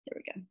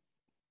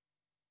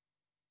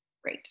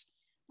Great.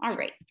 All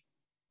right.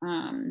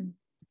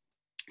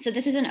 So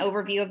this is an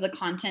overview of the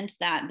content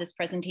that this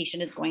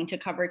presentation is going to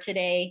cover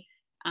today,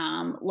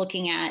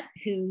 looking at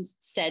who's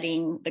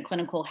setting the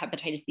clinical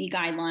hepatitis B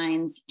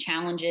guidelines,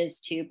 challenges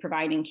to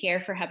providing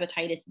care for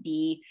hepatitis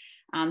B,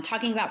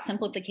 talking about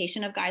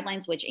simplification of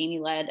guidelines, which Amy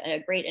led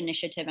a great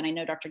initiative. And I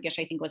know Dr. Gish,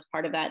 I think, was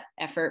part of that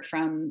effort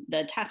from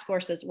the task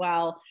force as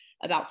well,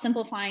 about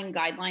simplifying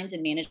guidelines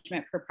and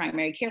management for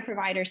primary care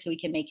providers so we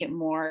can make it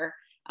more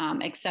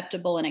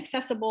acceptable and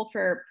accessible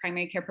for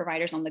primary care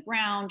providers on the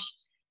ground.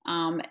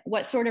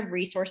 What sort of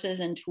resources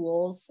and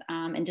tools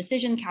and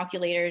decision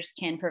calculators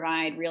can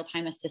provide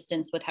real-time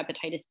assistance with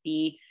hepatitis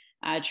B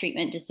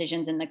treatment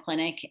decisions in the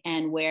clinic,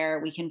 and where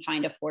we can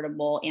find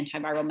affordable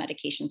antiviral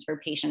medications for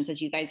patients.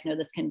 As you guys know,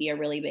 this can be a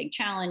really big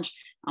challenge.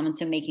 And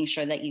so making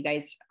sure that you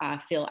guys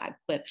feel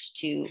equipped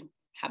to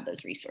have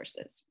those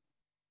resources.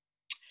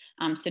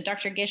 So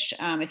Dr. Gish,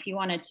 if you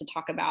wanted to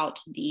talk about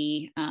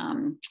the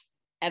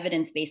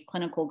evidence-based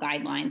clinical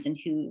guidelines and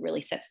who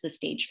really sets the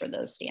stage for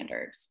those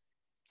standards.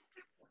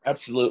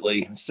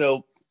 Absolutely.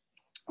 So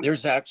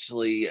there's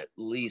actually at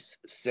least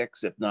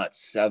 6, if not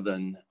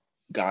 7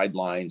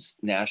 guidelines,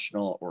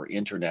 national or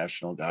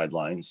international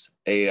guidelines.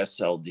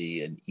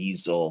 AASLD and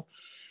EASL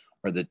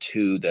are the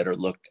 2 that are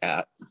looked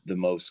at the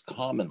most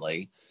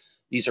commonly.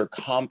 These are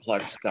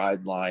complex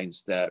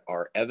guidelines that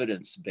are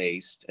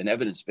evidence-based, and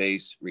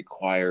evidence-based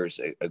requires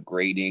a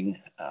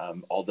grading.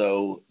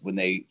 Although when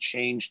they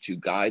change to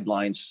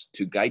guidelines,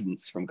 to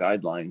guidance from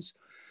guidelines,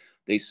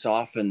 they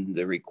soften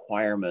the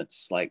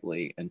requirements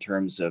slightly in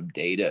terms of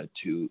data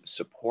to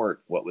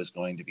support what was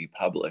going to be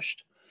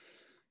published.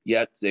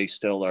 Yet they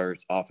still are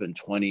often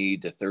 20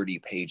 to 30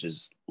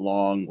 pages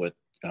long with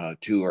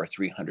 200 or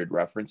 300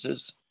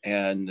 references.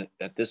 And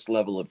at this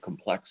level of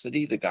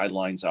complexity, the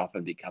guidelines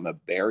often become a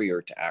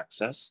barrier to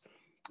access,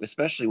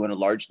 especially when a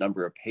large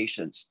number of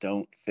patients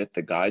don't fit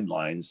the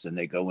guidelines and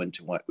they go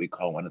into what we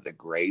call one of the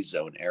gray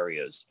zone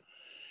areas.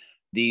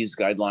 These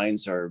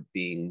guidelines are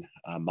being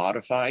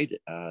modified.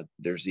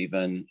 There's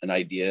even an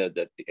idea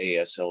that the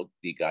AASLD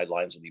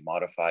guidelines will be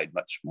modified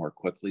much more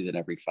quickly than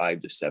every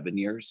 5 to 7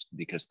 years,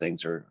 because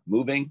things are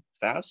moving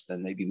fast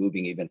and maybe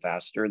moving even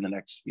faster in the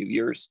next few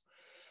years.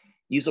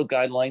 EASL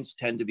guidelines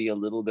tend to be a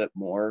little bit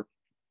more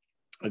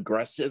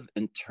aggressive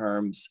in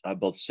terms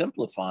of both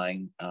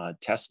simplifying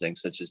testing,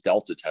 such as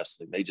Delta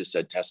testing. They just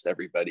said test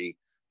everybody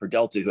for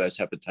Delta who has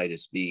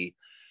hepatitis B.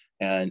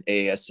 And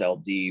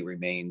AASLD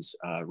remains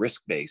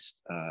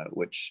risk-based,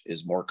 which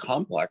is more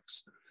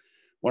complex.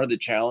 One of the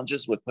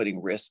challenges with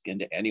putting risk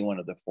into any one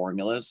of the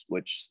formulas,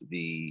 which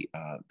the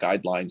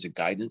guidelines and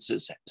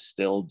guidances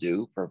still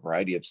do for a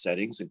variety of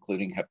settings,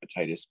 including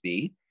hepatitis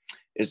B,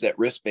 is that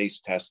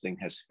risk-based testing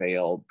has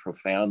failed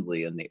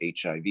profoundly in the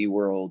HIV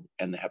world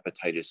and the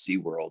hepatitis C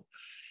world.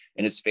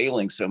 And it's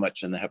failing so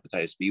much in the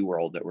hepatitis B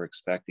world that we're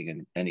expecting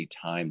in any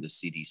time the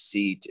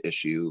CDC to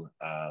issue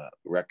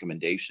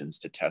recommendations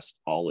to test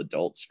all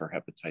adults for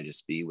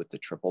hepatitis B with the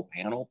triple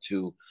panel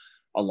to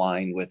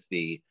align with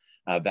the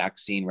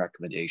vaccine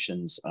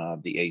recommendations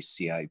of the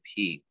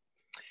ACIP.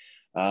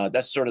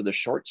 That's sort of the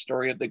short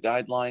story of the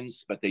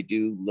guidelines, but they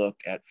do look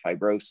at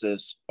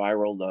fibrosis,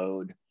 viral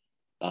load,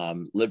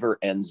 liver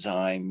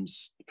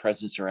enzymes,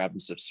 presence or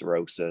absence of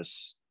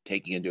cirrhosis,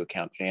 taking into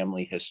account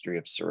family history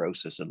of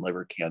cirrhosis and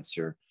liver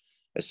cancer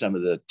as some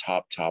of the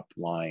top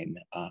line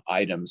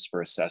items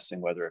for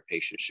assessing whether a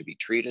patient should be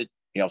treated.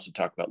 They also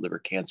talk about liver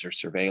cancer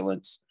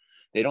surveillance.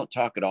 They don't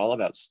talk at all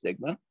about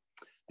stigma.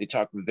 They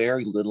talk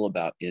very little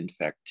about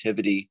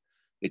infectivity.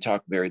 They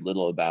talk very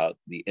little about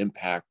the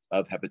impact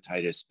of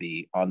hepatitis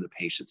B on the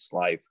patient's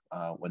life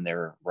when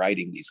they're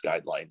writing these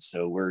guidelines.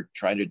 So we're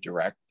trying to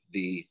direct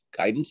the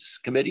guidance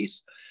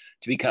committees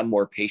to become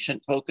more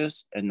patient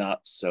focused and not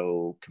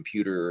so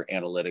computer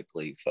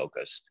analytically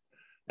focused.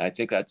 And I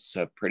think that's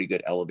a pretty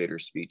good elevator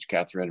speech.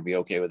 Catherine, are we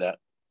okay with that?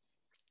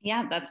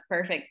 Yeah, that's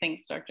perfect.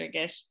 Thanks, Dr.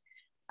 Gish.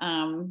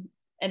 And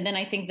then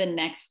I think the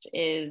next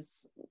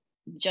is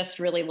just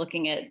really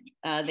looking at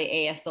the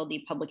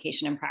AASLD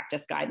publication and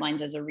practice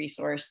guidelines as a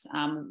resource.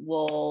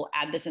 We'll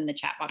add this in the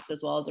chat box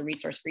as well as a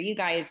resource for you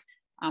guys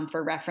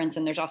for reference.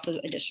 And there's also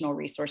additional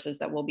resources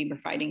that we'll be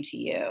providing to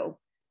you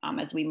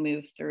as we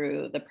move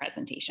through the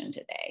presentation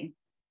today.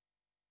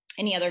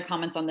 Any other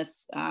comments on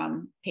this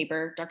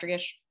paper, Dr.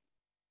 Gish?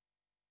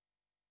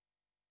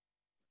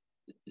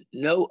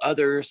 No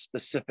other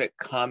specific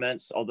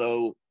comments,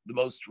 although the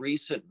most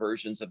recent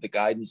versions of the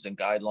guidances and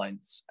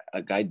guidelines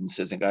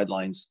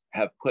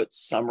have put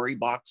summary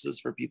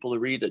boxes for people to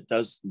read. It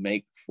does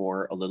make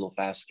for a little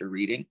faster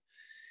reading.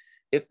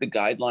 If the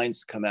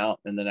guidelines come out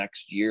in the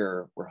next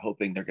year, we're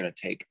hoping they're going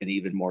to take an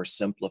even more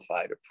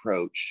simplified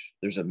approach.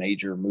 There's a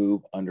major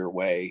move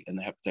underway in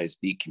the hepatitis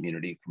B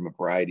community from a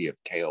variety of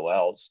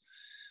KOLs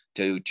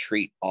to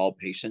treat all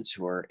patients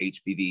who are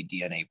HBV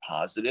DNA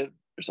positive.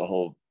 There's a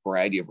whole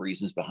variety of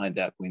reasons behind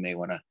that. We may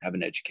want to have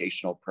an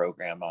educational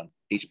program on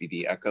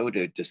HBV echo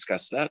to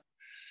discuss that.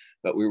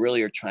 But we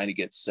really are trying to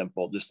get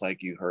simple, just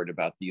like you heard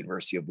about the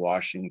University of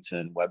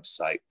Washington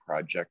website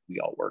project we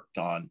all worked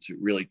on, to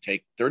really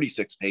take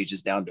 36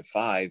 pages down to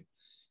 5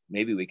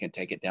 maybe we can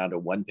take it down to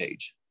one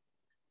page.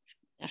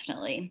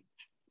 Definitely.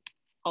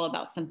 All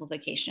about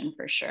simplification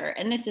for sure.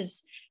 And this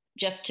is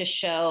just to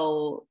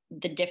show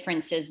the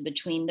differences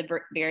between the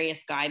various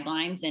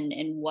guidelines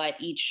and what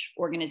each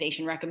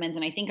organization recommends.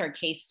 And I think our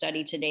case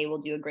study today will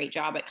do a great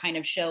job at kind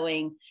of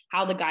showing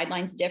how the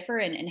guidelines differ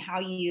and how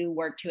you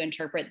work to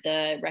interpret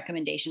the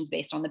recommendations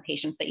based on the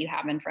patients that you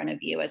have in front of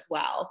you as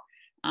well.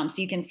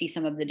 So you can see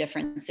some of the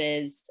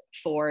differences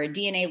for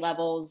DNA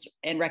levels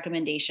and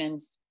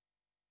recommendations,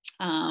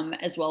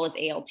 as well as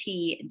ALT,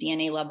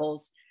 DNA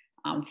levels,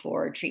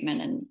 for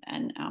treatment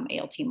and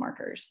ALT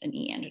markers and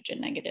e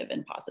antigen negative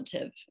and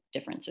positive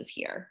differences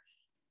here.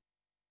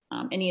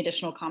 Any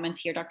additional comments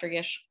here, Dr.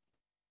 Gish?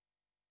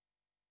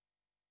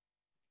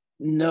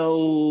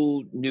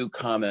 No new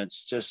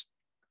comments, just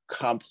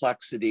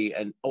complexity.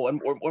 And one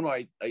more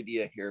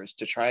idea here is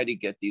to try to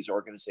get these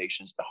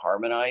organizations to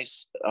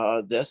harmonize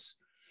this.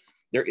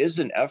 There is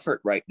an effort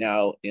right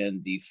now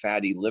in the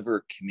fatty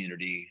liver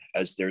community,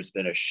 as there's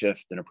been a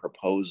shift and a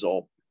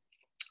proposal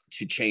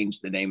to change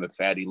the name of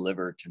fatty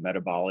liver to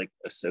metabolic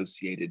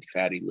associated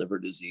fatty liver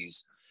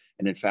disease.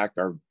 And in fact,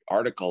 our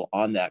article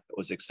on that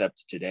was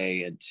accepted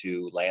today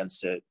into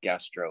Lancet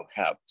Gastro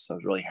Hep. So I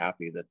was really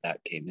happy that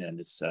that came in.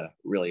 It's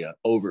really an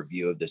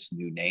overview of this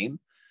new name.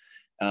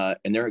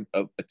 And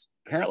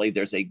apparently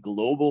there's a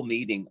global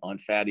meeting on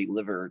fatty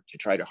liver to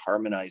try to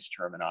harmonize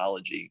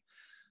terminology.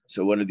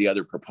 So one of the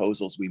other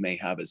proposals we may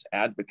have is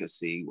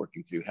advocacy,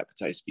 working through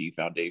Hepatitis B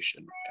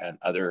Foundation and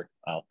other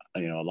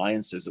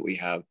alliances that we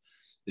have,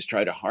 is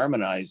try to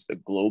harmonize the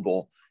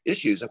global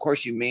issues. Of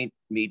course, you may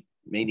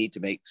need to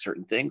make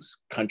certain things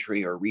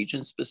country or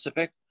region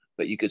specific,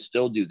 but you could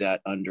still do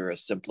that under a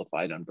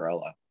simplified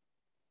umbrella.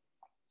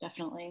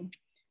 Definitely.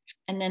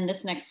 And then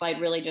this next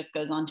slide really just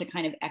goes on to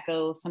kind of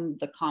echo some of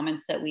the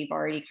comments that we've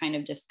already kind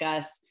of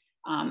discussed.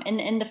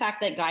 And the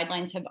fact that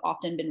guidelines have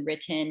often been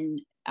written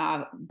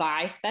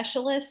by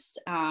specialists,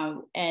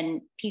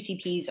 and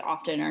PCPs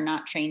often are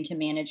not trained to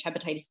manage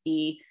hepatitis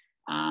B,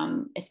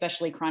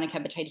 especially chronic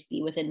hepatitis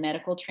B within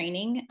medical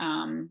training.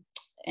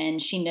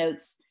 And she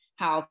notes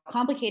how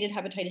complicated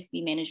hepatitis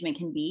B management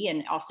can be,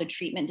 and also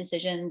treatment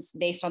decisions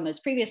based on those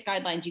previous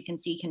guidelines you can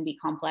see can be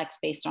complex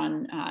based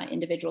on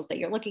individuals that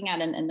you're looking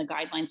at and the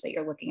guidelines that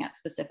you're looking at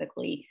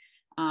specifically.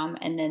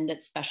 And then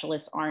that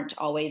specialists aren't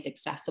always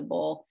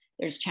accessible.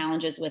 There's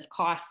challenges with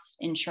costs,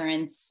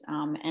 insurance,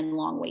 and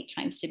long wait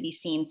times to be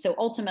seen. So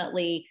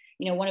ultimately,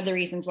 one of the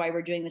reasons why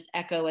we're doing this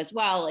echo as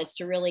well is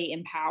to really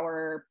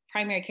empower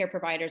primary care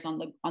providers on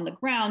the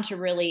ground to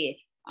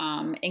really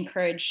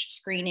encourage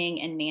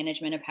screening and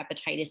management of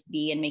hepatitis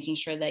B and making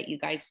sure that you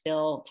guys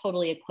feel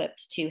totally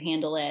equipped to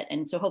handle it.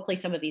 And so hopefully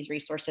some of these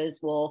resources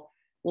will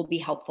be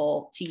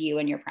helpful to you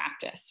in your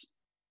practice.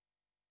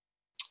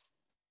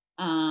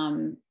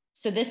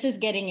 So this is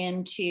getting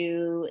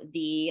into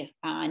the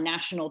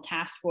national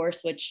task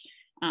force, which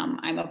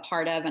I'm a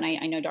part of, and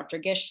I know Dr.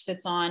 Gish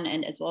sits on,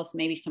 and as well as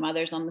maybe some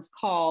others on this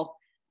call,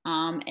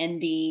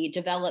 and the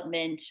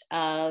development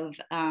of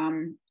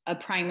a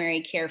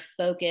primary care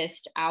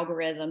focused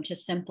algorithm to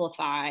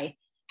simplify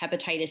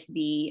hepatitis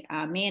B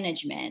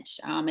management.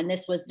 And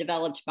this was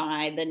developed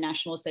by the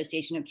National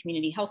Association of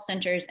Community Health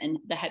Centers and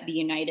the Hep B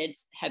United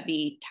Hep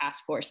B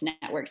Task Force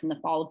Networks in the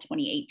fall of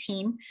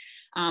 2018.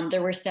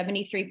 There were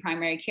 73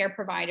 primary care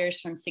providers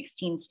from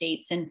 16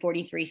 states and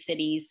 43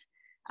 cities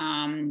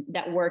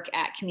that work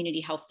at community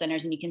health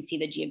centers, and you can see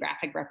the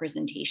geographic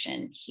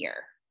representation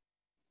here.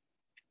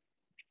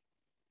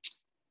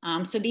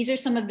 So these are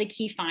some of the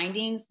key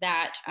findings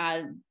that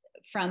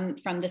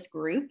from this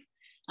group.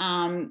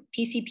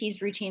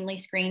 PCPs routinely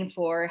screen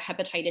for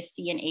hepatitis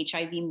C and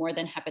HIV more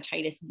than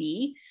hepatitis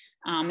B.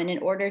 And in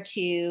order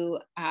to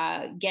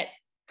get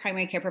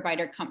primary care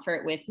provider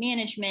comfort with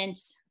management,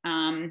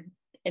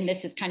 and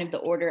this is kind of the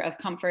order of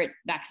comfort,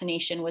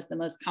 vaccination was the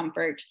most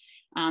comfort,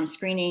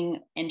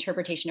 screening,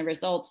 interpretation of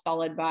results,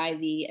 followed by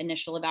the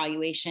initial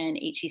evaluation,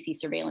 HCC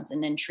surveillance,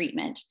 and then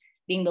treatment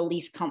being the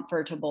least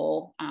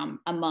comfortable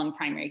among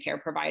primary care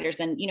providers.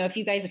 And, if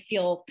you guys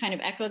feel kind of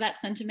echo that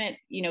sentiment,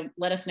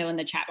 let us know in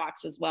the chat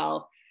box as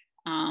well.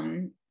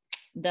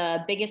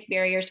 The biggest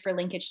barriers for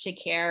linkage to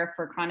care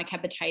for chronic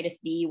hepatitis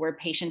B were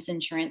patients'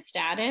 insurance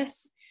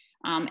status,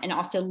 and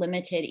also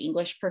limited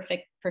English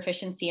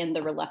proficiency and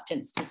the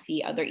reluctance to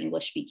see other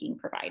English-speaking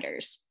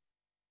providers.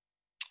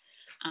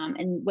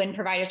 And when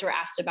providers were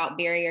asked about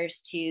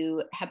barriers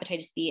to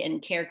hepatitis B in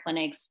care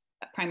clinics,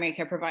 primary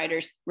care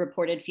providers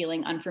reported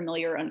feeling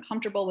unfamiliar or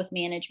uncomfortable with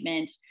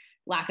management,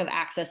 lack of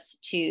access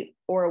to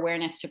or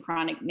awareness to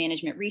chronic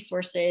management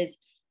resources,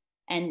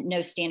 and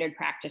no standard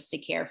practice to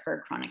care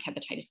for chronic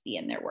hepatitis B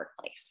in their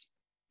workplace.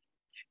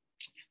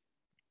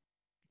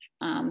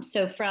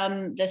 So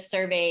from the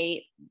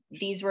survey,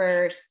 these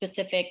were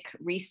specific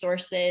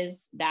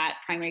resources that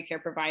primary care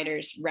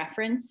providers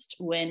referenced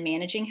when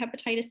managing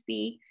hepatitis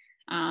B.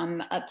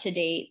 Up to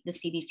date, the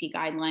CDC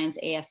guidelines,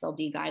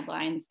 ASLD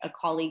guidelines, a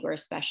colleague or a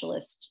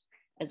specialist,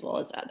 as well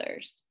as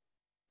others.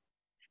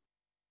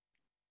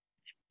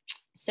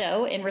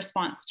 So in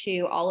response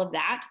to all of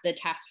that, the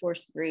task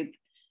force group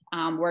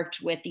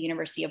worked with the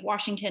University of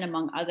Washington,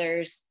 among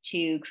others,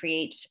 to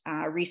create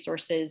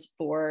resources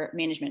for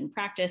management and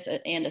practice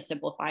and a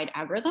simplified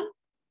algorithm.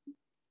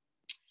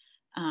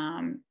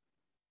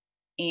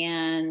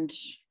 And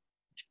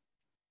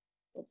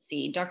let's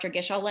see, Dr.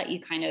 Gish, I'll let you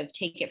kind of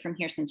take it from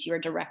here since you're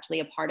directly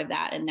a part of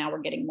that. And now we're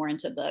getting more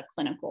into the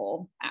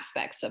clinical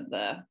aspects of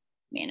the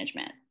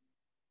management.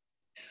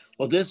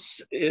 Well,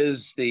 this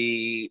is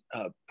the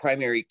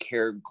primary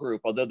care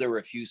group. Although there were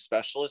a few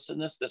specialists in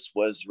this, this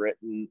was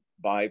written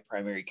by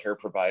primary care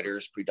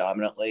providers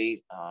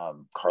predominantly.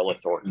 Carla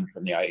Thornton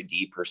from the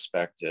IED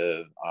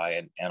perspective, I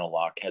and Anna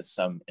Locke had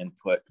some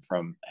input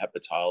from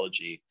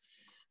hepatology.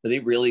 But they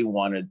really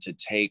wanted to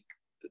take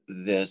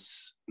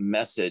this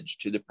message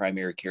to the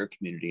primary care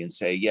community and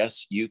say,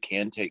 yes, you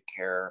can take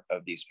care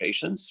of these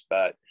patients,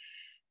 but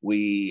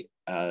we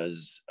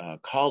as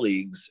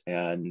colleagues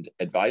and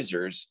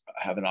advisors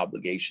have an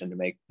obligation to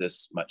make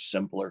this much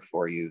simpler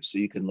for you. So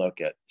you can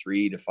look at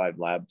 3 to 5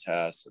 lab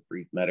tests, a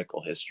brief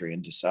medical history,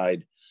 and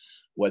decide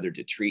whether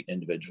to treat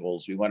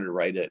individuals. We wanted to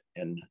write it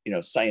in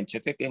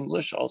scientific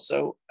English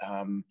also,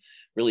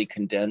 really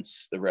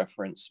condense the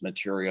reference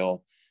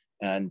material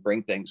and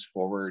bring things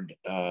forward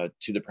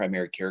to the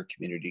primary care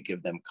community,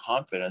 give them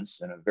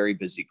confidence in a very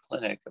busy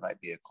clinic. It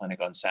might be a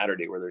clinic on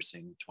Saturday where they're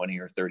seeing 20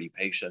 or 30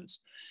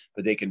 patients,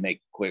 but they can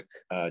make quick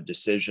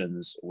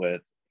decisions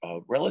with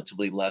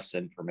relatively less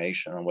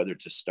information on whether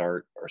to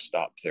start or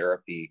stop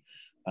therapy,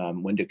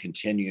 when to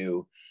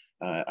continue.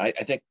 I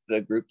think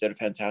the group did a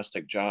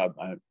fantastic job.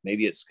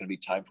 Maybe it's going to be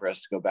time for us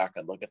to go back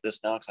and look at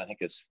this now, because I think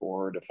it's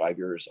 4 to 5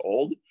 years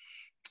old.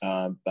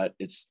 But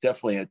it's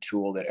definitely a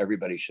tool that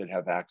everybody should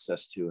have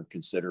access to and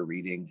consider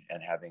reading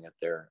and having at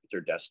their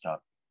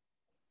desktop.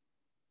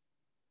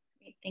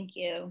 Great, thank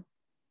you.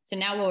 So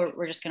now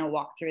we're just going to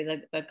walk through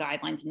the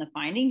guidelines and the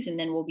findings, and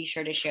then we'll be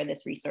sure to share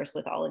this resource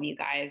with all of you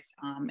guys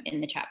in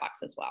the chat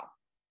box as well.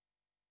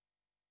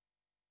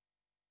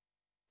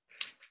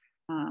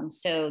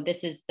 So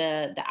this is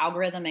the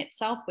algorithm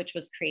itself, which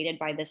was created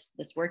by this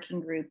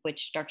working group,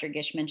 which Dr.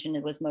 Gish mentioned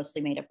it was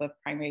mostly made up of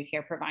primary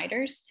care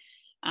providers,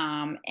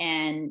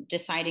 and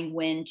deciding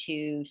when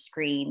to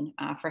screen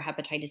for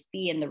hepatitis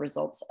B and the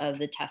results of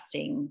the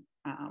testing.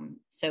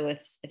 So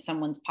if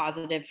someone's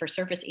positive for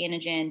surface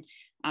antigen,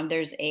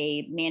 there's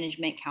a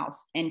management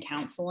and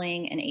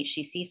counseling and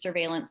HCC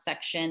surveillance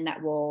section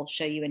that we'll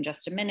show you in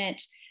just a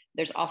minute.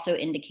 There's also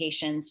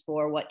indications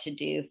for what to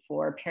do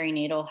for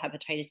perinatal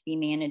hepatitis B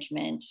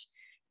management.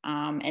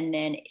 And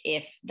then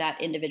if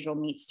that individual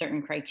meets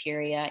certain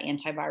criteria,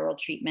 antiviral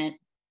treatment.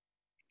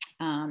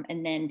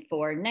 And then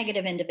for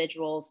negative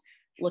individuals,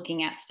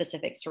 looking at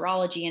specific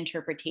serology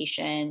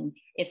interpretation.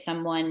 If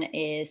someone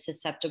is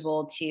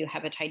susceptible to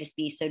hepatitis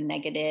B, so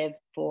negative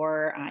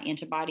for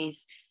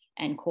antibodies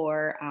and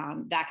core,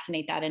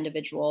 vaccinate that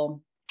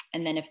individual.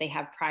 And then if they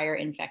have prior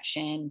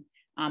infection,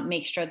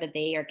 make sure that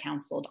they are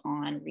counseled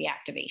on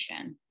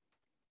reactivation.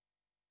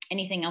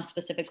 Anything else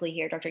specifically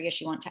here, Dr.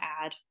 Gish, you want to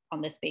add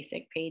on this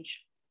basic page?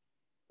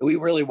 We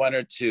really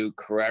wanted to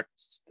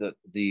correct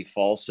the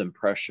false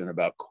impression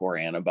about core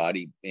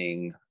antibody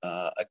being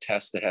a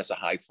test that has a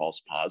high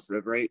false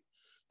positive rate.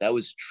 That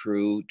was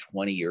true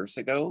 20 years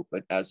ago,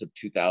 but as of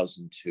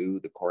 2002,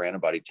 the core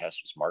antibody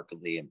test was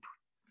markedly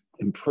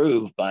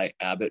improved by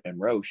Abbott and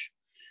Roche.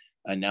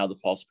 And now the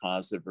false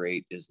positive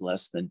rate is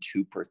less than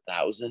 2 per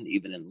 1,000,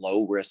 even in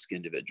low risk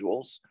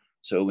individuals.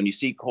 So when you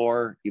see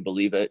core, you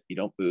believe it, you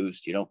don't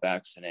boost, you don't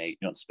vaccinate,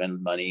 you don't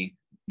spend money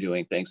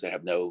doing things that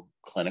have no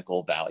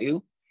clinical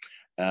value.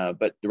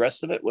 But the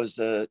rest of it was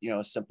a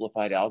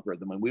simplified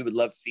algorithm. And we would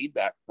love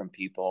feedback from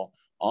people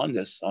on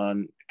this,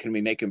 on can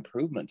we make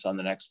improvements on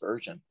the next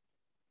version?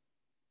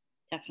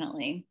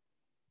 Definitely.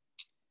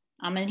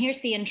 And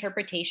here's the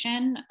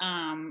interpretation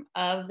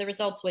of the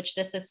results, which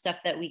this is stuff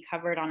that we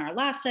covered on our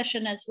last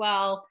session as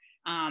well.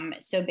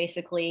 So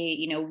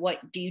basically,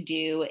 what do you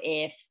do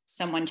if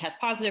someone tests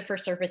positive for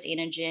surface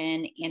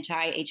antigen,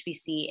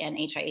 anti-HBC, and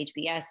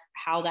HIHBS,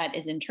 how that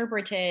is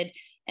interpreted,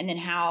 and then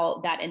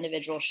how that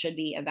individual should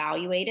be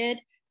evaluated.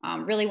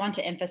 Really want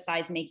to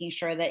emphasize making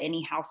sure that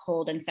any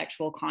household and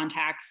sexual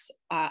contacts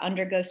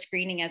undergo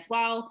screening as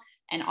well.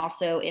 And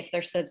also, if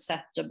they're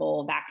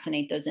susceptible,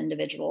 vaccinate those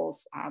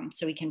individuals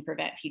so we can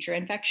prevent future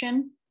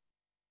infection.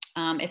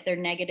 If they're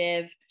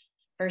negative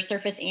for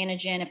surface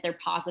antigen, if they're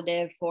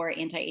positive for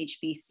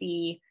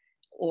anti-HBC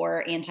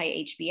or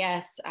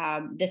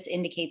anti-HBS, this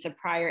indicates a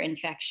prior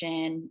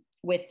infection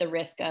with the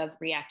risk of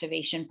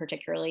reactivation,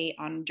 particularly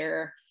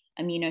under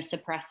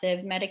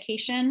immunosuppressive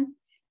medication,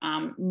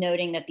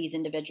 noting that these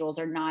individuals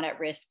are not at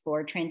risk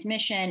for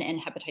transmission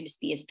and hepatitis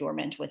B is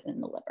dormant within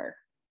the liver.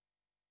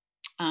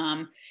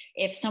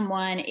 If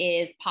someone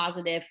is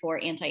positive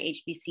for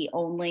anti-HBC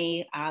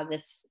only,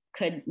 this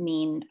could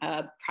mean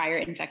a prior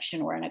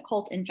infection or an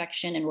occult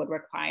infection and would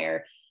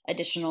require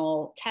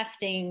additional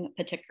testing,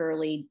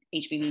 particularly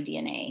HBV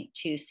DNA,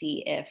 to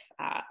see if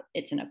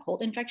it's an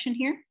occult infection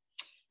here.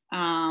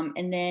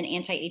 And then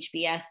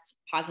anti-HBS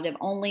positive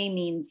only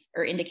means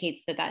or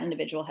indicates that that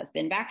individual has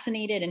been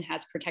vaccinated and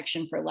has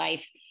protection for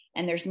life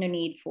and there's no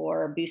need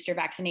for booster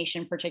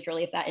vaccination,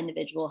 particularly if that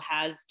individual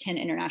has 10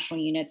 international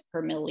units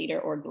per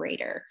milliliter or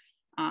greater.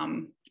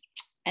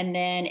 And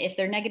then if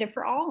they're negative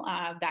for all,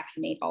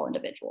 vaccinate all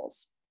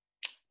individuals.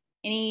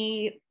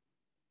 Any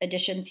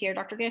additions here,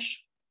 Dr.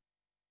 Gish?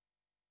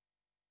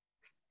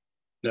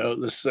 No,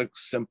 this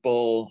looks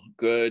simple,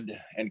 good.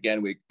 And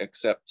again, we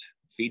accept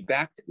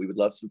feedback. We would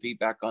love some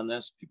feedback on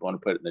this. If people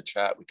want to put it in the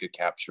chat, we could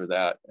capture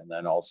that. And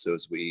then also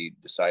as we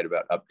decide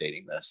about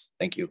updating this.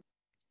 Thank you.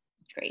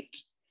 Great.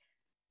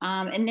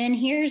 And then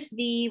here's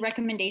the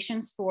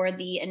recommendations for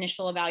the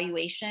initial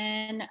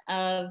evaluation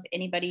of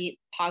anybody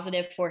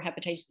positive for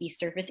hepatitis B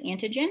surface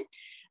antigen.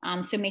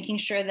 So making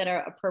sure that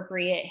our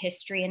appropriate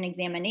history and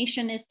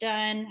examination is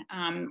done,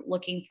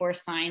 looking for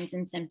signs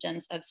and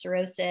symptoms of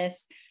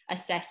cirrhosis,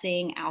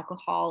 assessing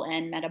alcohol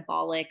and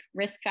metabolic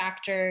risk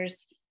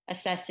factors,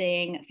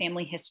 assessing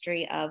family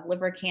history of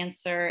liver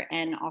cancer,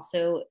 and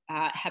also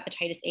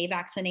hepatitis A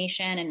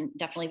vaccination, and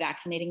definitely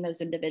vaccinating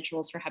those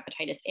individuals for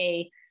hepatitis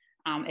A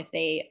if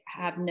they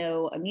have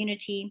no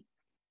immunity.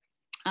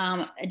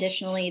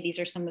 Additionally, these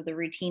are some of the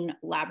routine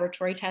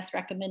laboratory tests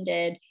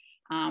recommended,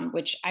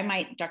 which I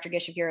might, Dr.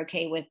 Gish, if you're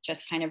okay with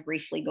just kind of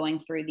briefly going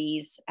through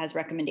these as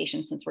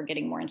recommendations, since we're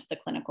getting more into the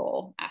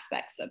clinical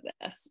aspects of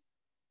this.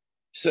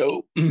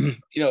 So,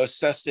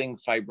 assessing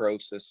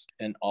fibrosis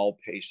in all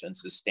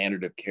patients is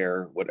standard of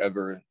care,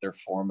 whatever their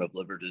form of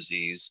liver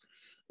disease.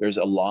 There's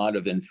a lot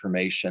of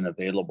information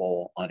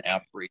available on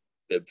APRI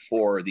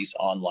for these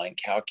online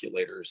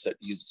calculators that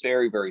use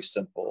very, very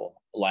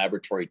simple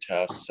laboratory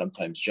tests,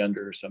 sometimes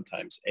gender,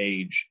 sometimes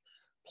age.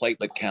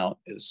 Platelet count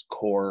is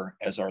core,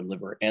 as are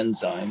liver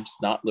enzymes,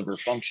 not liver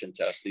function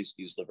tests. These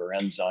use liver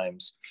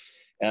enzymes.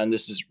 And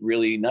this is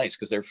really nice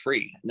because they're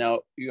free. Now,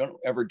 you don't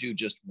ever do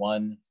just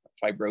one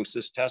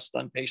fibrosis test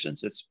on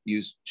patients. It's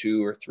used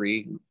 2 or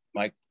 3.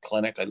 My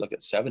clinic, I look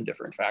at 7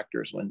 different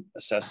factors when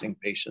assessing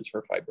patients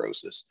for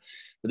fibrosis.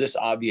 But this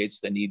obviates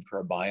the need for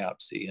a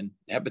biopsy. And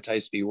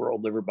hepatitis B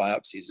world liver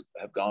biopsies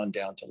have gone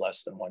down to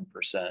less than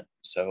 1%.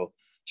 So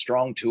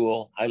strong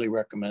tool, highly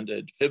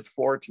recommended.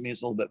 FIB4 to me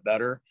is a little bit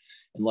better,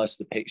 unless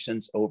the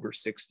patient's over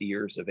 60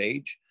 years of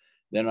age.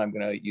 Then I'm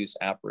going to use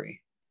APRI.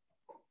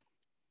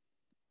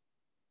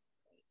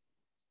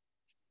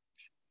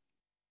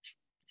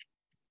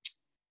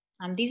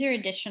 These are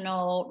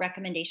additional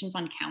recommendations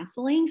on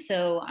counseling.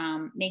 So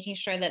making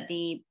sure that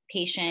the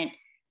patient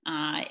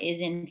is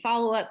in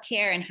follow-up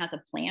care and has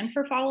a plan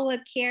for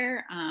follow-up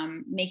care,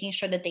 making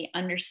sure that they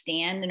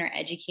understand and are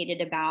educated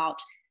about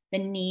the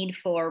need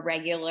for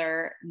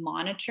regular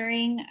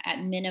monitoring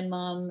at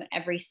minimum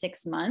every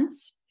 6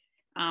 months,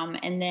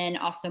 and then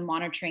also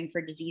monitoring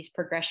for disease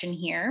progression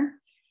here.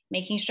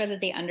 Making sure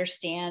that they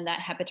understand that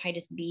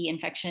hepatitis B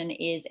infection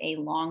is a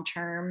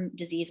long-term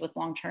disease with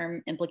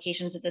long-term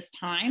implications at this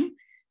time.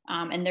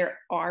 And there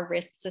are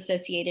risks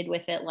associated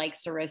with it, like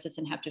cirrhosis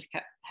and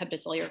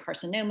hepatocellular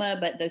carcinoma,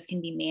 but those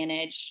can be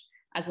managed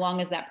as long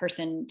as that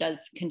person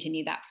does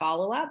continue that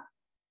follow-up.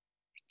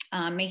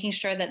 Making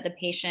sure that the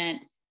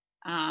patient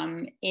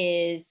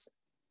is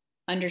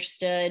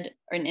understood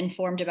and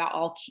informed about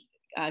all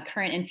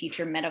current and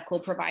future medical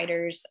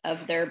providers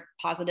of their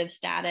positive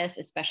status,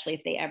 especially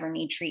if they ever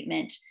need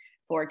treatment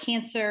for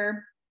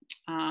cancer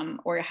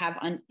or have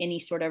any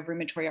sort of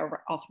rheumatoid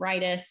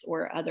arthritis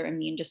or other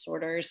immune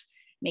disorders,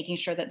 making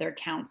sure that they're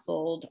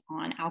counseled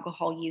on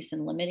alcohol use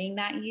and limiting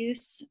that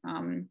use,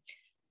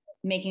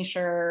 making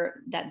sure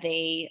that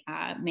they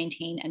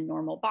maintain a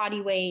normal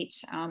body weight,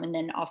 and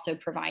then also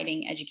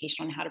providing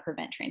education on how to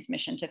prevent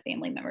transmission to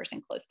family members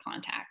and close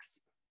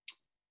contacts.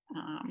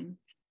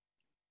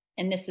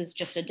 And this is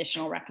just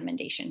additional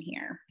recommendation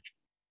here.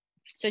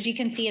 So as you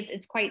can see,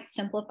 it's quite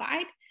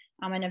simplified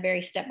and a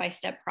very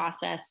step-by-step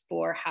process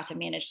for how to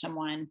manage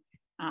someone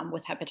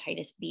with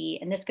hepatitis B.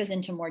 And this goes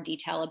into more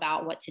detail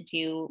about what to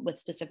do with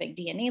specific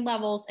DNA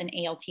levels and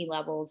ALT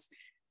levels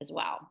as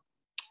well.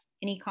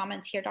 Any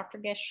comments here, Dr.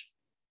 Gish?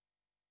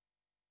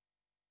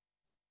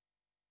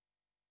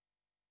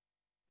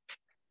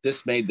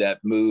 This made that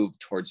move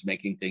towards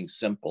making things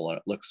simple, and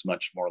it looks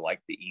much more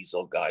like the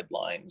EASL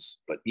guidelines.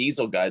 But the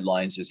EASL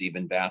guidelines has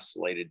even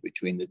vacillated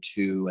between the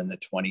 2 and the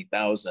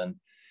 20,000.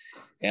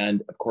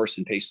 And of course,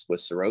 in patients with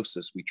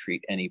cirrhosis, we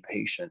treat any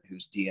patient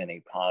who's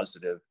DNA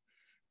positive.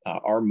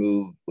 Our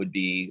move would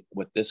be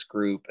with this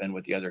group and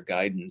with the other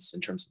guidance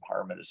in terms of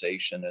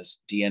harmonization, as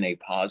DNA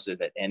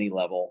positive at any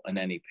level in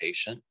any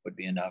patient would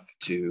be enough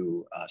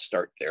to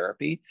start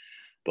therapy,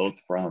 both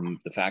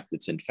from the fact that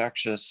it's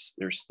infectious,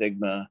 there's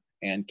stigma,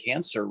 and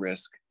cancer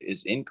risk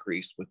is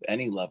increased with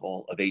any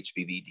level of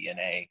HBV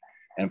DNA.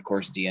 And of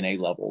course, DNA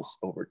levels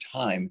over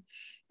time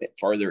that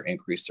further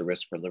increase the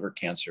risk for liver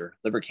cancer.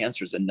 Liver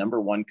cancer is the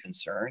 #1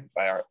 concern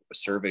by our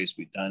surveys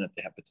we've done at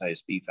the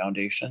Hepatitis B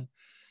Foundation,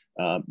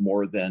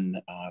 more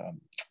than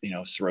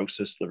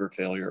cirrhosis, liver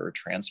failure, or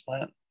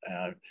transplant.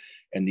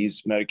 And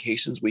these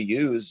medications we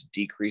use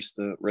decrease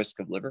the risk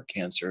of liver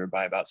cancer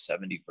by about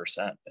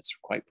 70%. It's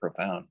quite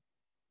profound.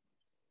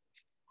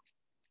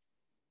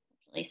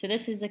 So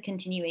this is a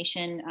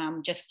continuation,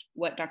 just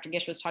what Dr.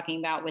 Gish was talking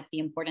about with the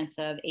importance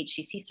of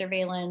HCC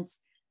surveillance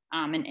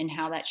and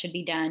how that should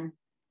be done,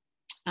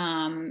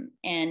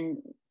 and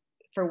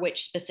for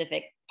which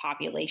specific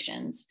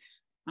populations.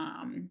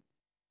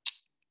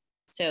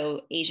 So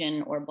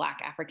Asian or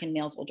Black African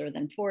males older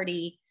than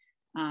 40,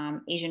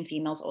 Asian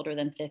females older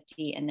than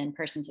 50, and then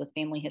persons with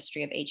family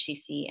history of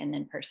HCC, and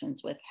then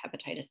persons with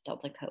hepatitis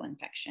delta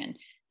co-infection.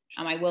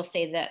 I will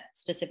say that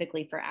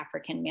specifically for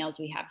African males,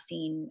 we have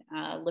seen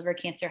liver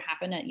cancer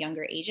happen at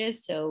younger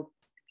ages. So,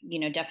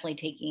 definitely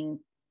taking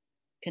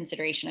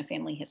consideration of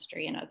family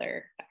history and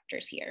other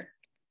factors here.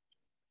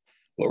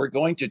 What we're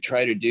going to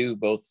try to do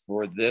both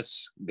for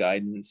this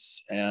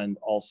guidance and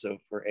also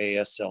for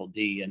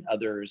AASLD and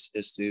others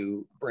is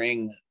to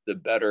bring the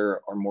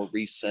better or more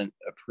recent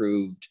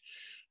approved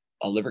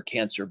liver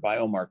cancer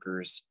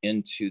biomarkers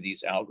into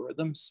these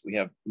algorithms. We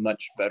have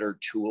much better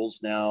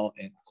tools now,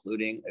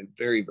 including a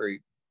very,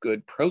 very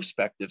good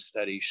prospective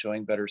study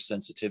showing better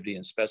sensitivity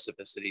and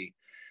specificity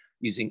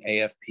using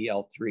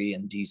AFPL3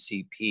 and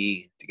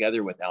DCP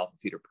together with alpha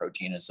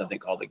fetoprotein and something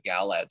called the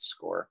GALAD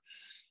score.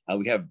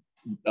 We have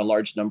a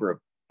large number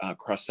of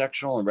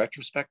cross-sectional and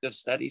retrospective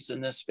studies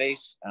in this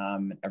space.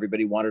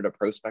 Everybody wanted a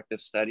prospective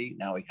study.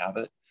 Now we have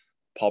it.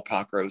 Paul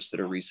Pakros at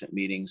a recent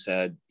meeting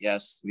said,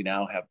 yes, we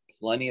now have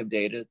plenty of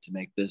data to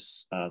make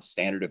this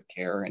standard of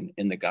care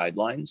in the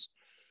guidelines.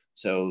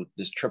 So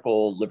this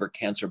triple liver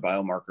cancer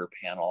biomarker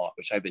panel,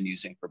 which I've been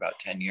using for about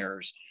 10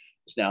 years,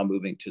 is now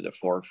moving to the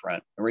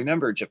forefront. And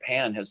remember,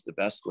 Japan has the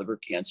best liver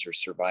cancer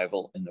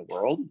survival in the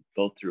world,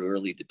 both through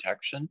early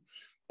detection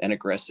and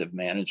aggressive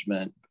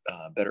management,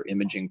 better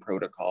imaging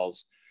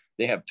protocols.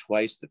 They have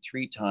twice to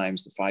 3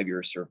 times the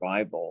 5-year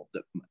survival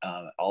that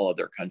all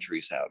other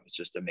countries have. It's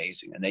just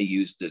amazing. And they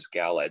use this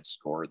GALAD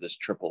score, this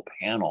triple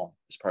panel,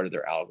 as part of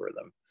their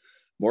algorithm.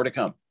 More to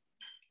come.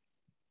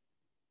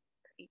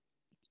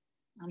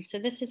 So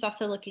this is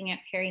also looking at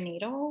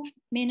perinatal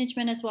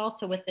management as well.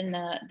 So within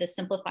the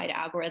simplified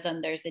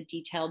algorithm, there's a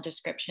detailed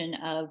description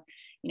of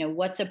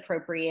what's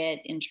appropriate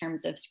in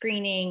terms of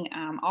screening.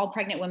 All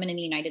pregnant women in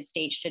the United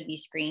States should be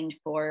screened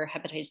for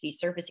hepatitis B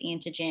surface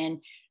antigen.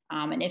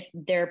 And if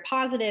they're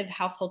positive,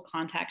 household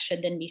contacts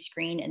should then be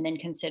screened and then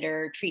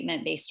consider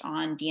treatment based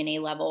on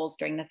DNA levels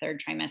during the 3rd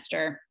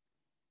trimester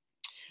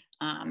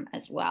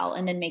as well.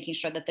 And then making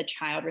sure that the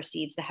child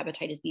receives the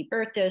hepatitis B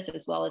birth dose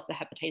as well as the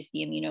hepatitis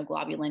B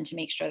immunoglobulin to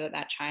make sure that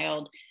that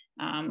child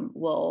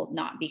will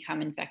not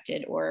become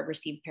infected or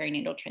receive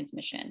perinatal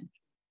transmission.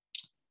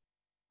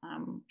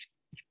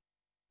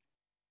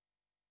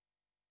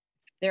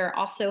 There are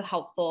also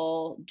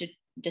helpful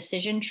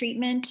decision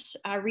treatment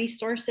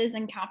resources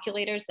and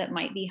calculators that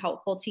might be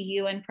helpful to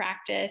you in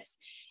practice.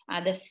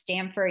 The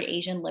Stanford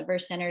Asian Liver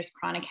Center's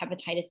chronic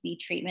hepatitis B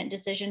treatment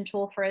decision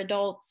tool for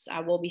adults.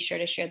 We'll be sure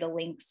to share the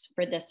links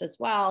for this as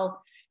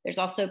well. There's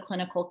also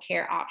clinical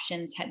care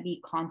options, Hep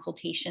B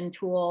consultation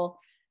tool,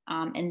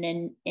 and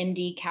then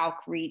MD Calc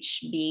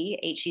Reach B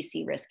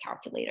HCC risk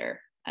calculator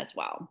as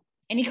well.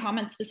 Any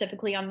comments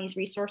specifically on these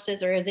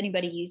resources, or has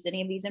anybody used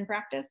any of these in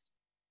practice?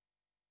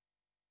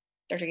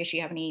 Dr. Gish,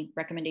 you have any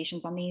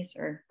recommendations on these,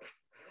 or?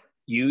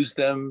 Use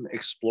them,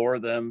 explore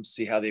them,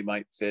 see how they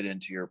might fit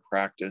into your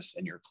practice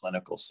and your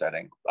clinical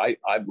setting.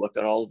 I've looked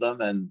at all of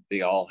them and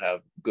they all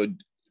have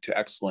good to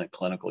excellent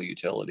clinical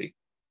utility.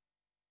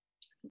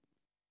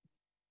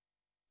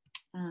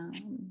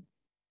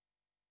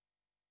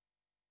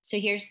 So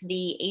here's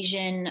the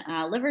Asian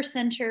Liver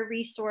Center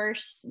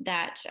resource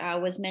that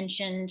was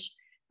mentioned.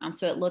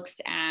 So it looks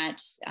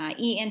at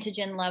E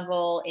antigen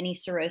level, any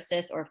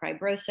cirrhosis or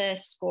fibrosis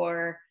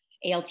score,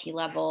 ALT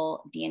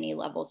level, DNA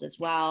levels as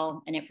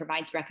well, and it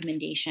provides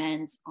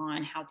recommendations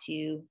on how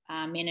to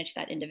manage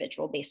that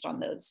individual based on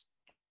those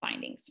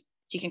findings.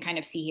 So you can kind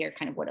of see here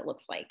kind of what it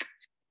looks like.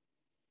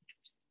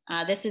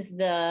 This is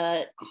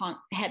the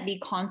Hep B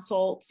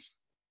consult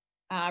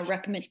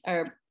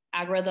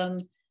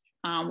algorithm,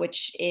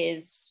 which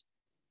is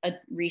a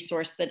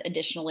resource that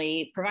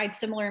additionally provides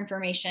similar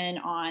information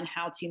on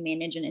how to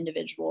manage an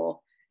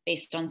individual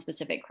based on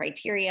specific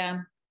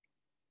criteria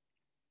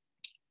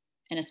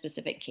in a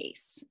specific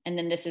case. And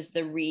then this is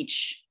the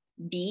Reach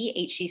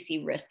B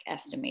HCC risk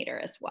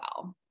estimator as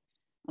well.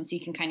 So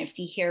you can kind of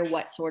see here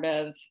what sort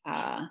of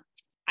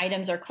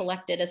items are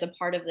collected as a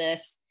part of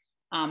this.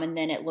 And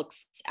then it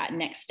looks at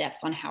next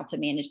steps on how to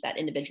manage that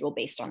individual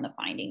based on the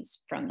findings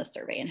from the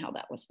survey and how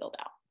that was filled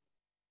out.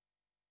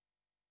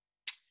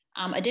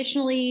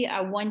 Additionally,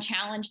 one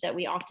challenge that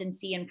we often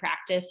see in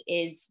practice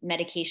is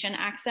medication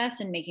access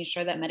and making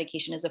sure that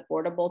medication is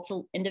affordable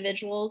to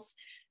individuals.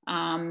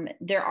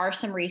 There are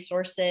some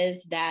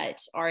resources that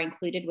are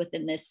included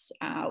within this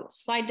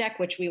slide deck,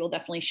 which we will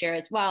definitely share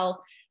as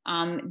well.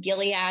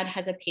 Gilead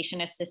has a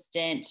patient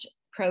assistant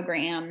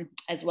program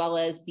as well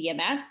as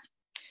BMS.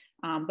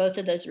 Both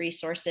of those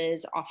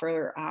resources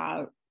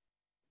offer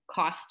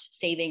cost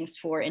savings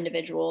for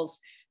individuals.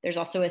 There's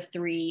also a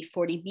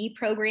 340B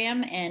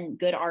program and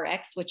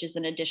GoodRx, which is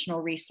an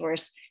additional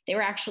resource. They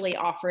were actually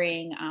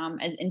offering,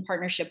 in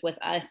partnership with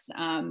us,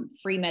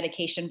 free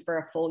medication for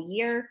a full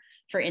year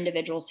for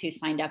individuals who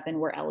signed up and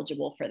were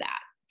eligible for that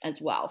as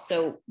well.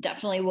 So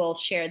definitely we'll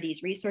share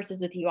these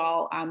resources with you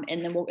all,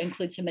 and then we'll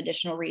include some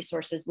additional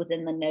resources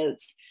within the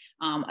notes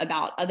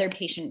about other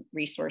patient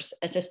resource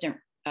assistant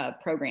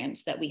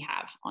programs that we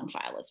have on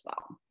file as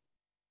well.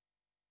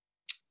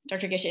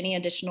 Dr. Gish, any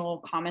additional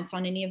comments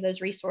on any of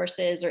those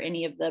resources or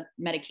any of the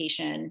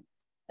medication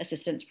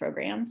assistance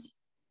programs?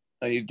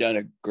 You've done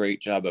a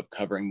great job of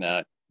covering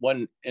that.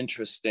 One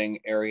interesting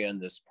area in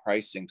this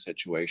pricing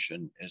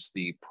situation is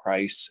the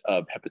price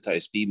of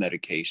hepatitis B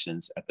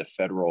medications at the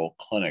federal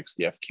clinics,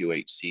 the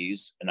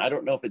FQHCs. And I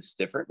don't know if it's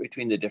different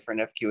between the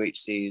different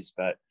FQHCs,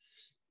 but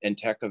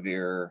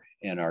entecavir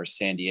in our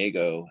San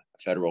Diego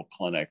federal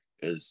clinic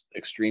is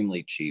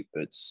extremely cheap.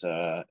 It's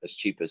as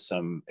cheap as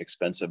some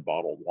expensive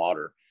bottled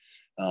water.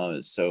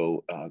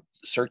 So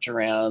search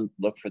around,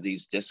 look for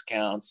these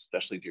discounts,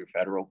 especially through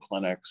federal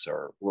clinics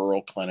or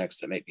rural clinics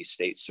that may be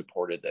state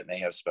supported that may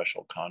have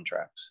special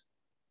contracts.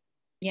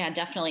 Yeah,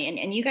 definitely.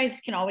 And you guys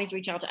can always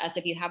reach out to us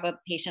if you have a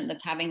patient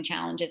that's having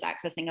challenges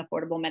accessing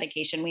affordable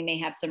medication. We may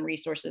have some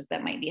resources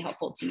that might be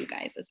helpful to you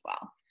guys as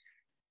well.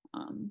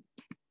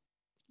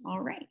 All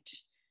right.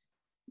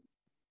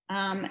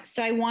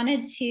 So I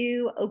wanted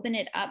to open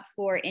it up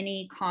for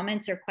any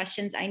comments or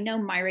questions. I know,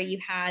 Myra, you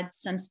had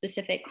some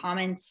specific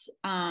comments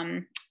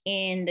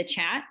in the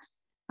chat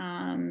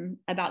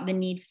about the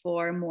need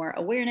for more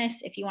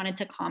awareness. If you wanted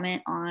to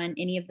comment on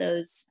any of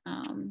those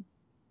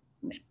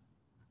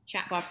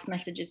chat box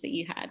messages that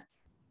you had.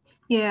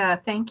 Yeah,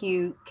 thank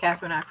you,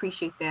 Catherine. I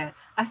appreciate that.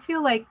 I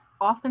feel like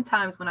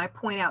oftentimes when I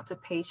point out to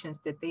patients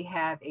that they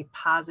have a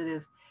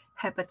positive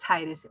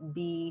hepatitis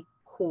B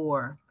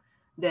core,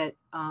 that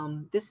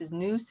this is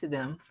news to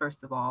them,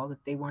 first of all,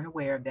 that they weren't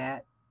aware of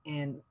that,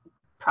 and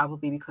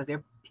probably because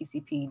their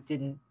PCP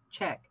didn't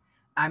check.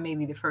 I may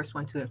be the first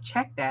one to have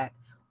checked that,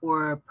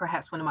 or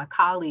perhaps one of my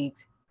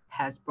colleagues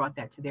has brought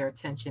that to their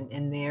attention,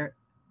 and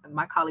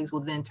my colleagues will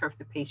then turf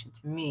the patient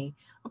to me,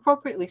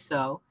 appropriately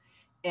so.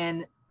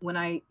 And when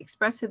I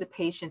express to the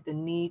patient the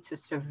need to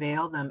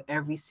surveil them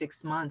every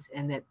 6 months,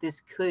 and that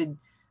this could,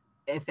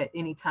 if at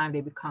any time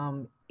they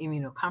become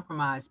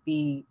immunocompromised,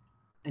 be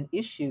an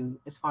issue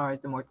as far as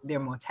their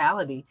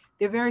mortality,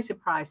 they're very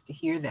surprised to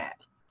hear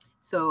that.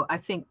 So I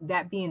think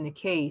that being the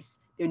case,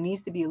 there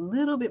needs to be a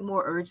little bit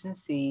more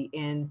urgency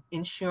in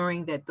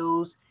ensuring that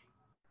those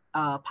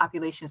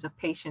populations of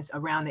patients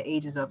around the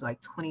ages of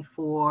like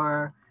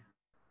 24,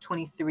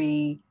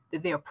 23,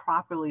 that they are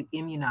properly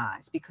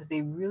immunized, because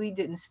they really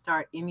didn't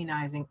start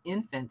immunizing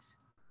infants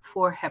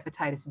for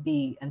hepatitis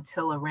B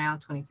until around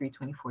 23,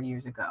 24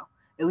 years ago,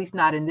 at least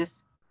not in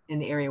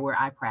the area where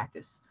I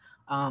practice.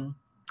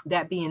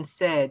 That being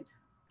said,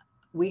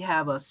 we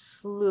have a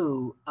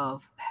slew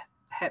of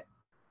Hep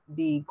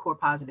B core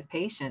positive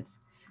patients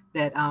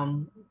that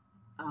I'm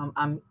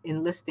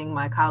enlisting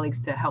my colleagues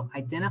to help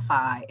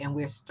identify, and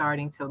we're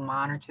starting to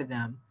monitor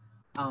them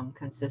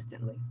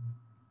consistently.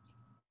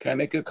 Can I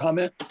make a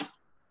comment?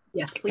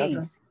 Yes, please.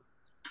 Catherine?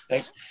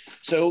 Thanks.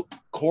 So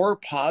core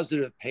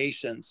positive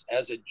patients,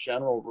 as a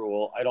general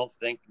rule, I don't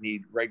think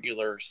need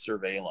regular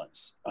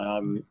surveillance.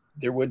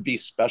 There would be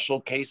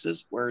special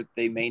cases where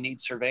they may need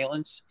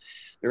surveillance.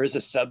 There is a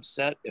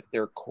subset if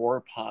they're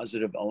core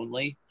positive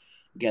only,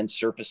 again,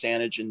 surface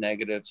antigen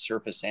negative,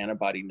 surface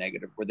antibody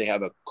negative, where they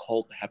have a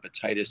cult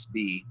hepatitis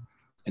B,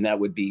 and that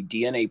would be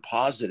DNA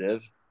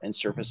positive and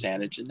surface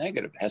antigen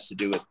negative. It has to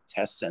do with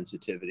test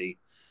sensitivity.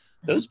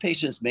 Those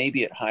patients may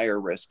be at higher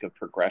risk of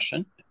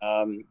progression.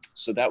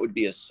 So that would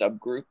be a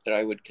subgroup that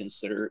I would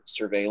consider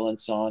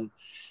surveillance on.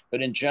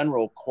 But in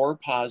general, core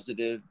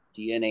positive,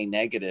 DNA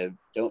negative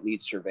don't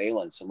need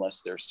surveillance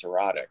unless they're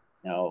cirrhotic.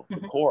 Now, the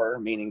core,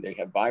 meaning they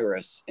have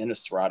virus in a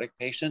cirrhotic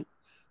patient,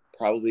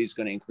 probably is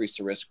going to increase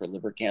the risk for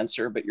liver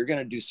cancer, but you're going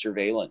to do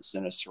surveillance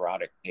in a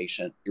cirrhotic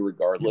patient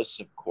regardless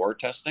of core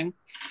testing.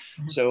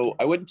 So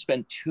I wouldn't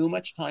spend too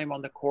much time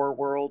on the core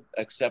world,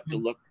 except to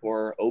look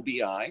for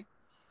OBI,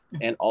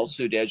 and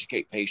also to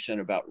educate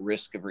patient about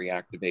risk of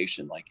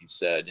reactivation, like you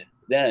said.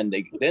 Then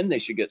they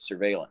should get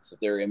surveillance if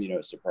they're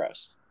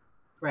immunosuppressed.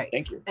 Right.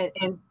 Thank you.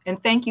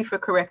 And thank you for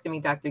correcting me,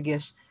 Dr.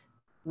 Gish.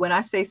 When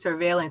I say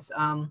surveillance,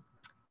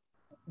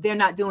 they're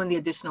not doing the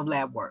additional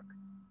lab work.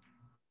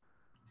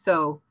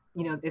 So,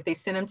 if they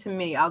send them to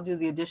me, I'll do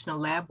the additional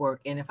lab work.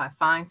 And if I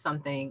find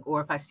something, or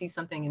if I see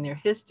something in their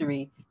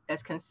history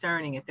that's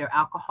concerning, if they're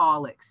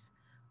alcoholics,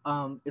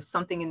 if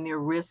something in their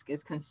risk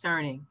is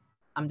concerning,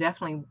 I'm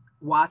definitely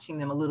watching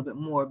them a little bit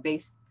more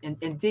based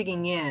and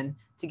digging in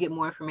to get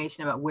more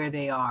information about where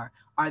they are.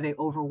 Are they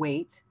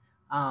overweight?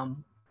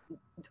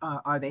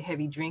 Are they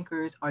heavy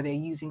drinkers? Are they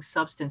using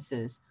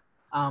substances?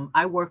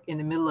 I work in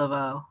the middle of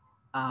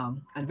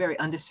a very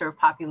underserved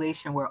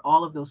population where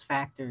all of those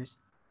factors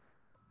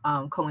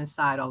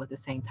coincide all at the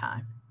same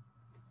time.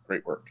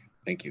 Great work.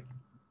 Thank you.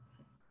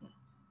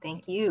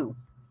 Thank you.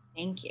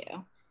 Thank you.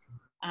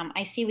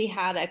 I see we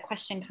had a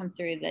question come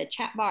through the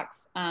chat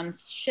box.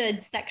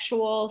 Should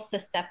sexual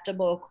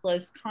susceptible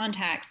close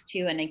contacts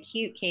to an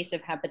acute case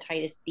of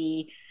hepatitis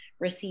B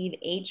receive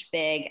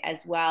HBIG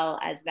as well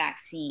as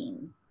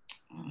vaccine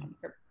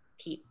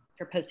for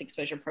for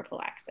post-exposure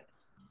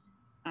prophylaxis.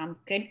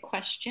 Good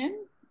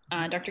question.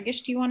 Dr.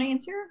 Gish, do you want to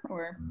answer,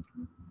 or?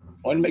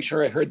 I want to make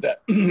sure I heard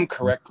that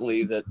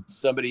correctly, that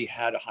somebody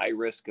had a high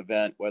risk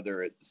event,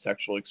 whether it's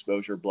sexual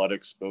exposure, blood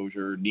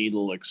exposure,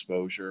 needle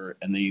exposure,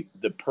 and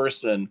the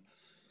person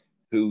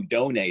who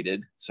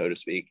donated, so to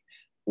speak,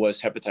 was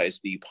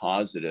hepatitis B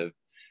positive.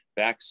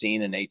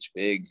 Vaccine and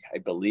HBIG, I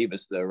believe,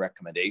 is the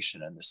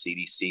recommendation in the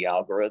CDC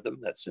algorithm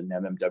that's in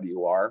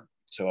MMWR.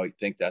 So I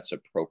think that's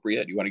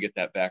appropriate. You want to get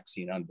that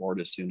vaccine on board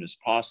as soon as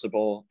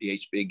possible. The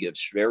HBIG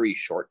gives very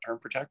short-term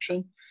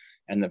protection,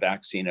 and the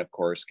vaccine, of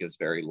course, gives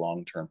very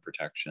long-term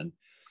protection.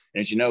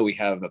 And as you know, we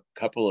have a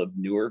couple of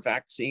newer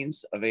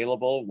vaccines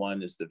available.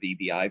 One is the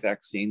VBI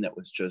vaccine that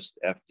was just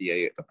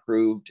FDA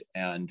approved,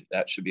 and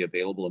that should be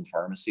available in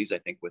pharmacies, I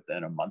think,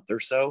 within a month or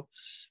so.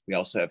 We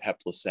also have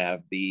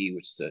Heplisav B,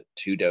 which is a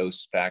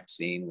 2-dose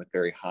vaccine with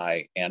very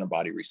high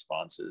antibody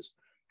responses.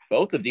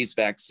 Both of these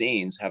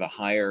vaccines have a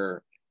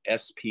higher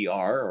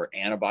SPR, or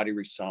antibody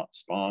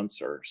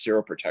response, or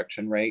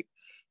seroprotection rate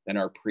than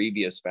our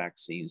previous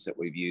vaccines that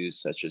we've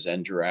used, such as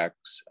Endurex,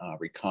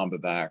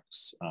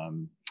 Recombavax,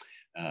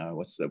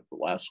 what's the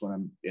last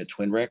one?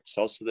 Twinrix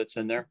also that's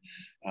in there.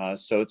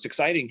 So it's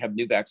exciting to have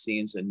new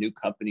vaccines and new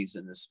companies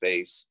in this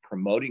space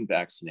promoting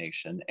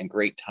vaccination, and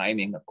great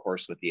timing, of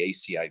course, with the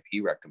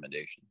ACIP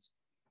recommendations.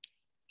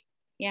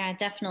 Yeah,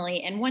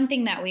 definitely. And one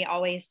thing that we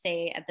always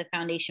say at the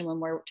foundation when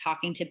we're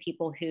talking to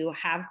people who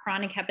have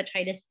chronic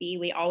hepatitis B,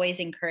 we always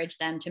encourage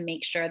them to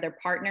make sure their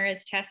partner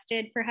is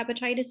tested for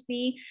hepatitis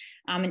B.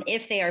 And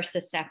if they are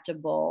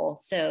susceptible,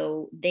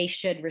 so they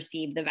should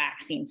receive the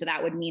vaccine. So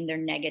that would mean they're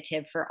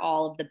negative for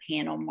all of the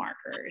panel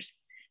markers.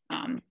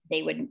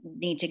 They would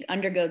need to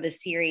undergo the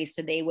series,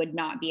 so they would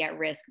not be at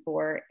risk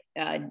for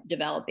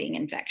developing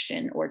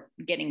infection or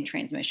getting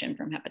transmission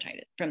from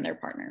hepatitis from their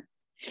partner.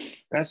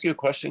 Can I ask you a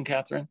question,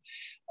 Catherine?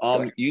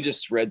 Sure. You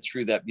just read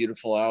through that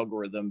beautiful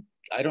algorithm.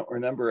 I don't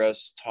remember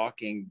us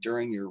talking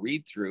during your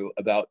read through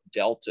about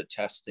Delta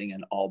testing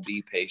in all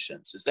B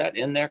patients. Is that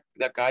in there,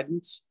 that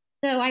guidance?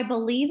 So I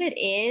believe it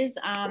is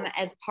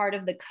as part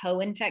of the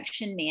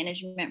co-infection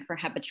management for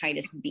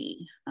hepatitis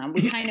B.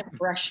 We kind of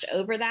brushed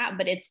over that,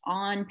 but it's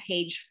on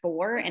page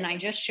 4, and I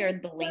just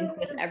shared the link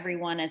with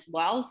everyone as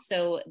well.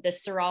 So the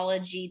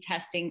serology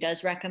testing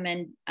does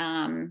recommend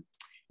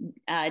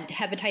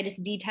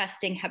hepatitis D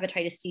testing,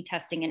 hepatitis C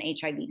testing, and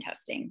HIV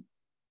testing.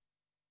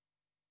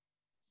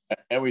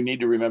 And we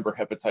need to remember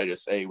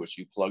hepatitis A, which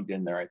you plugged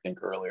in there, I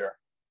think, earlier.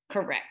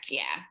 Correct.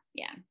 Yeah.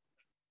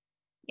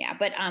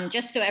 But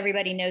just so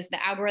everybody knows,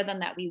 the algorithm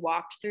that we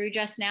walked through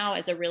just now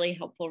is a really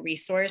helpful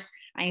resource.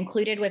 I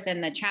included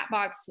within the chat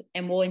box,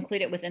 and we'll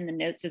include it within the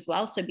notes as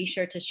well. So be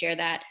sure to share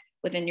that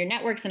within your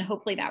networks, and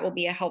hopefully that will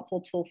be a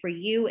helpful tool for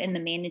you in the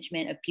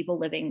management of people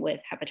living with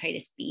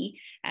hepatitis B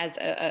as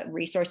a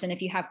resource. And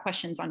if you have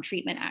questions on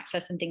treatment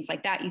access and things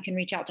like that, you can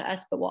reach out to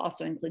us, but we'll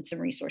also include some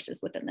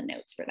resources within the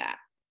notes for that.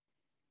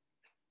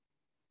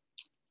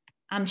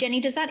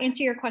 Jenny, does that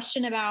answer your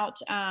question about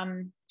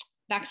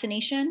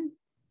vaccination?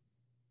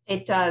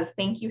 It does.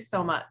 Thank you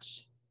so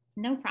much.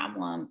 No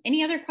problem.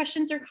 Any other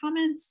questions or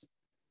comments?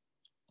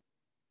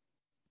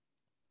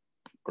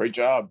 Great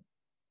job.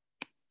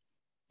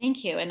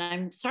 Thank you. And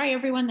I'm sorry,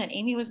 everyone, that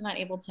Amy was not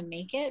able to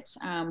make it,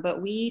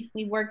 but we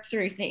worked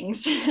through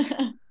things.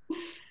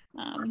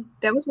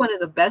 That was one of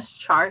the best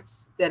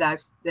charts that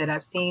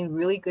I've seen.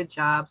 Really good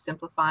job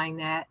simplifying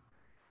that,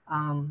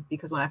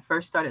 because when I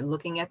first started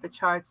looking at the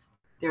charts,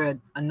 there are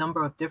a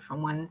number of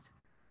different ones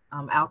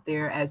out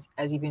there, as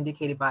you've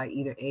indicated, by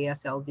either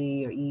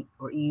ASLD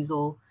or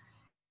EASL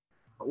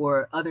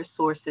or other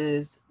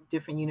sources,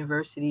 different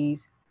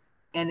universities,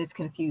 and it's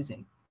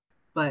confusing.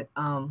 But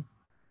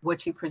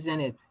what you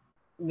presented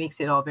makes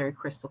it all very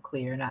crystal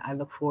clear, and I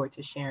look forward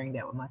to sharing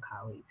that with my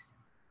colleagues.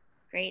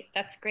 Great.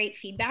 That's great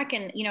feedback.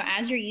 And,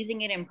 as you're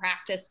using it in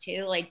practice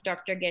too, like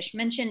Dr. Gish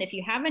mentioned, if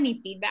you have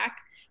any feedback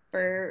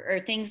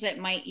or things that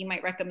you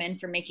might recommend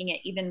for making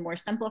it even more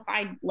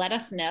simplified, let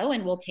us know,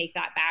 and we'll take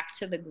that back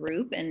to the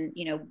group, and,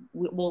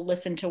 we'll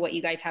listen to what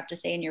you guys have to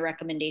say and your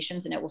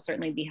recommendations, and it will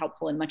certainly be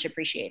helpful and much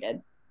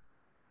appreciated.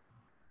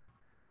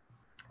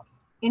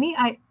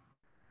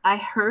 I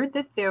heard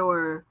that there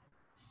were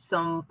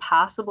some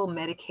possible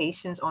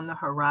medications on the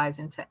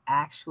horizon to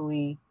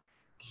actually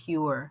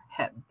cure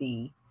Hep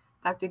B.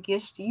 Dr.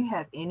 Gish, do you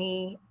have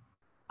any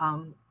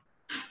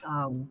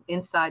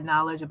inside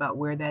knowledge about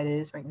where that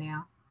is right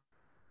now?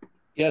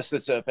 Yes,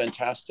 it's a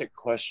fantastic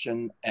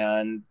question.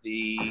 And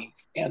the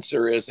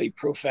answer is a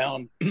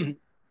profound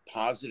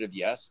positive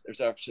yes.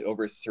 There's actually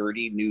over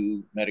 30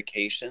 new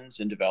medications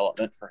in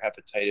development for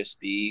hepatitis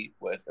B,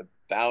 with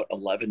about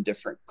 11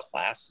 different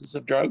classes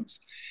of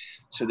drugs.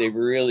 So they've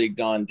really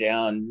gone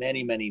down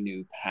many, many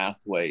new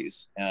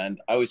pathways. And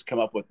I always come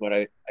up with what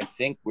I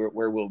think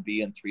where we'll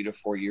be in 3 to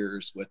 4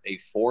 years with a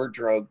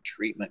 4-drug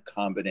treatment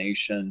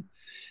combination.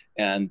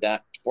 And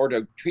that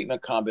 4-drug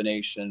treatment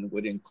combination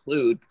would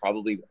include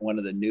probably one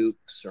of the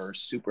nukes or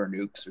super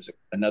nukes. There's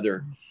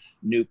another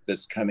nuke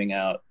that's coming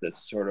out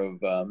that's sort of,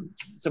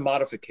 it's a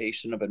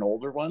modification of an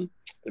older one.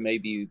 but may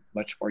be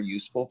much more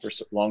useful for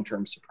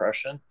long-term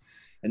suppression.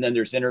 And then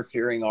there's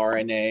interfering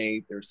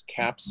RNA, there's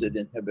capsid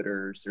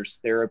inhibitors, there's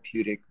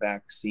therapeutic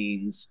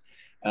vaccines,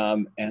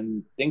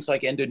 and things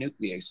like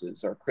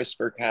endonucleases or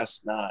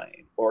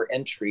CRISPR-Cas9 or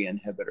entry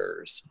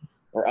inhibitors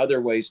or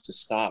other ways to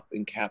stop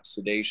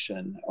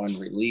encapsulation on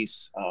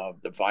release of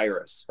the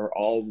virus are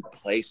all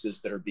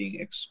places that are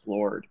being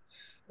explored.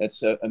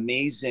 That's an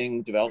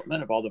amazing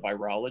development of all the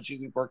virology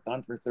we've worked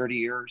on for 30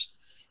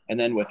 years. And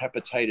then with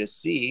hepatitis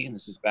C, and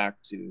this is back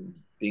to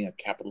being a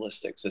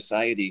capitalistic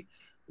society,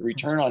 the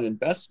return on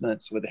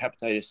investments with the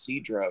hepatitis C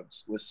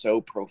drugs was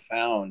so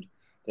profound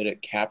that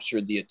it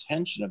captured the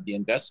attention of the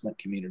investment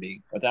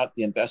community. Without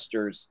the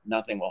investors,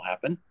 nothing will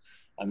happen.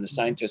 The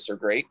scientists are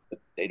great, but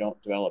they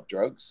don't develop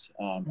drugs.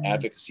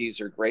 Advocacies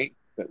are great,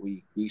 but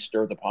we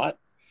stir the pot.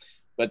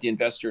 But the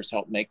investors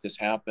help make this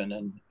happen.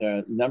 And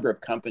a number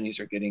of companies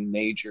are getting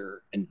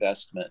major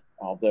investment,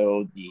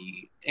 although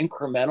the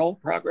incremental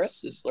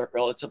progress is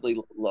relatively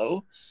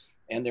low.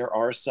 And there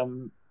are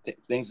some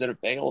things that have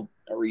failed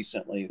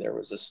recently. There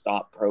was a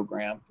stop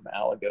program from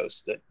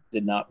Alagos that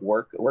did not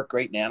work. It worked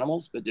great in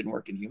animals, but didn't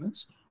work in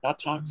humans. Not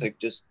toxic,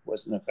 just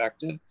wasn't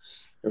effective.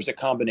 There was a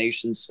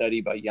combination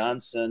study by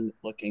Janssen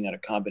looking at a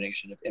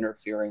combination of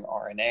interfering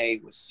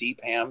RNA with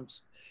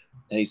CPAMs,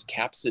 these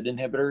capsid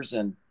inhibitors,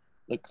 and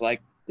looked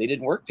like they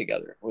didn't work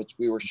together, which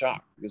we were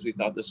shocked because we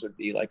thought this would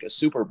be like a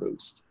super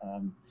boost.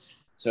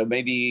 So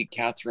maybe,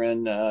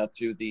 Catherine,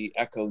 through the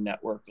ECHO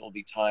network, it'll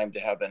be time to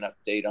have an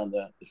update on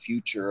the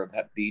future of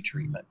Hep B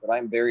treatment. But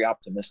I'm very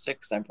optimistic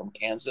because I'm from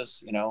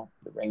Kansas, you know,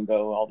 the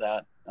rainbow, all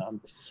that.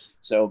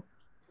 So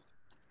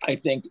I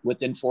think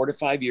within 4 to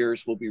 5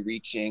 years, we'll be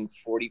reaching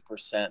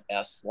 40%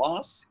 S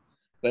loss,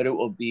 but it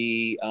will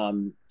be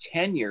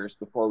 10 years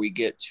before we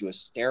get to a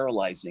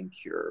sterilizing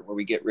cure where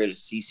we get rid of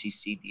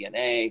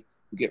cccDNA,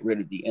 we get rid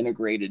of the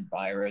integrated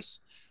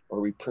virus, or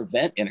we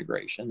prevent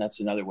integration. That's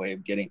another way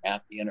of getting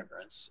at the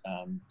integrants.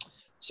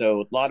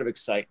 So a lot of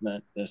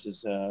excitement. This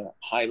is a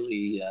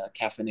highly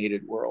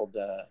caffeinated world,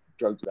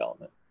 drug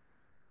development.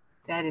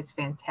 That is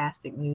fantastic news.